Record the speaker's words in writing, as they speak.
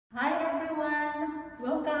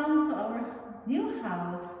new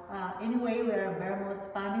house. Anyway, we're a Vermont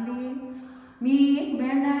family. Me,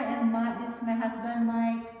 Berna, and this is my husband,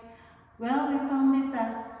 Mike. Well, we found this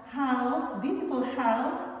house, beautiful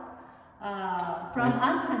house, from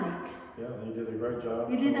Antranik. Yeah, he did a great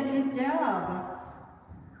job. He did a great job.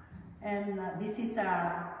 And this is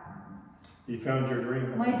You found your dream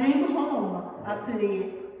home. my dream home.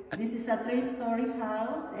 Actually, this is a 3-story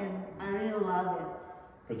house, and I really love it.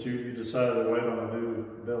 But you decided to wait on a new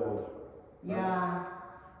build. Yeah.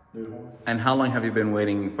 New home. And how long have you been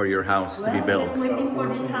waiting for your house to be built? We've been waiting for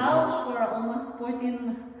this 14 house for almost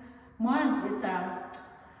 14 months. It's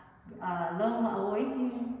a long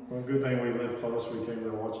awaiting. Well, good thing we live close. We came to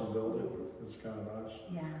watch them build it. It's kind of nice.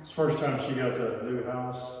 Yeah. It's the first time she got the new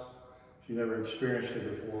house. She never experienced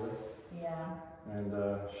it before. Yeah. And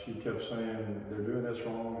she kept saying, they're doing this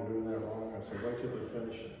wrong, they're doing that wrong. I said, wait till they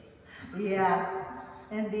finish it. Yeah.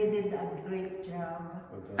 And they did a great job.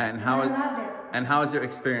 But, And I love it. how is your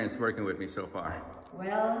experience working with me so far?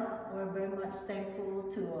 Well, we're very much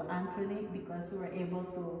thankful to Antranik because we were able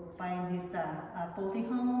to find these Pulte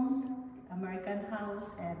homes, American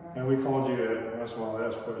house, and we called you once in a while to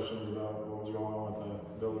ask questions about what was going on with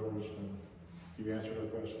the builders, and you answered our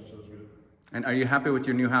questions. That was good. And are you happy with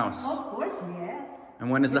your new house? of course, yes. And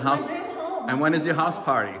when is the It's house? my dream home. And when is your house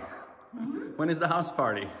party? Mhm. When is the house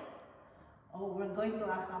party? Oh, we're going to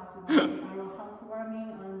a housewarming, our housewarming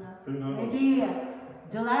on Who knows? maybe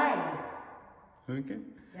July. Okay.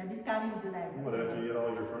 Yeah, this coming July. What, after you get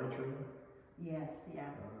all your furniture in? Yes, yeah.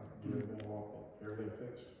 Get everything walking, everything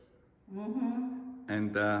fixed. Mm-hmm.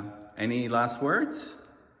 And any last words?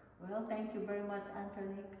 Well, thank you very much,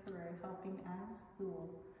 Antranik, for helping us to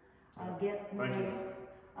get Thank you.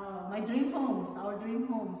 my dream homes, our dream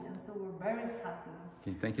homes, and so we're very happy.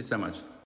 Okay, thank you so much.